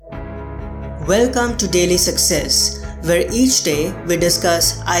Welcome to Daily Success, where each day we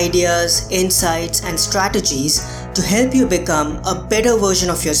discuss ideas, insights, and strategies to help you become a better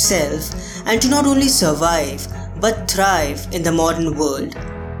version of yourself and to not only survive but thrive in the modern world.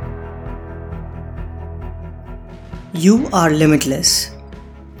 You are limitless.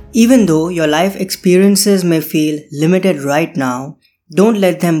 Even though your life experiences may feel limited right now, don't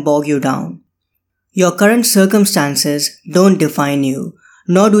let them bog you down. Your current circumstances don't define you,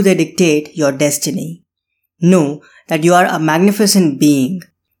 nor do they dictate your destiny. Know that you are a magnificent being.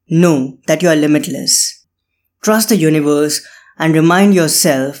 Know that you are limitless. Trust the universe and remind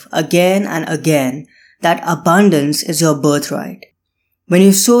yourself again and again that abundance is your birthright. When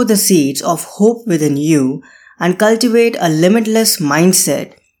you sow the seeds of hope within you and cultivate a limitless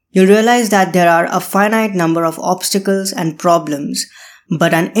mindset, you'll realize that there are a finite number of obstacles and problems,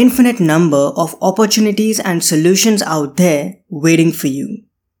 but an infinite number of opportunities and solutions out there waiting for you.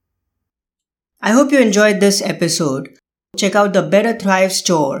 I hope you enjoyed this episode. Check out the Better Thrive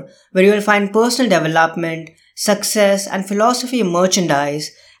store, where you will find personal development, success, and philosophy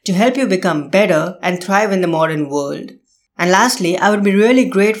merchandise to help you become better and thrive in the modern world. And lastly, I would be really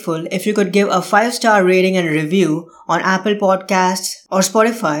grateful if you could give a 5-star rating and review on Apple Podcasts or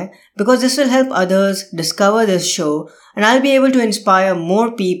Spotify, because this will help others discover this show and I'll be able to inspire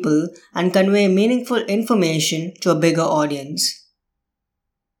more people and convey meaningful information to a bigger audience.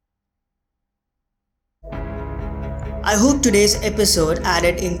 I hope today's episode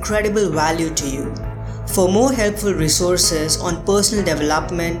added incredible value to you. For more helpful resources on personal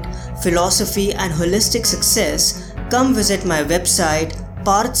development, philosophy, and holistic success, come visit my website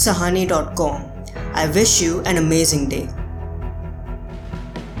parthsahani.com. I wish you an amazing day.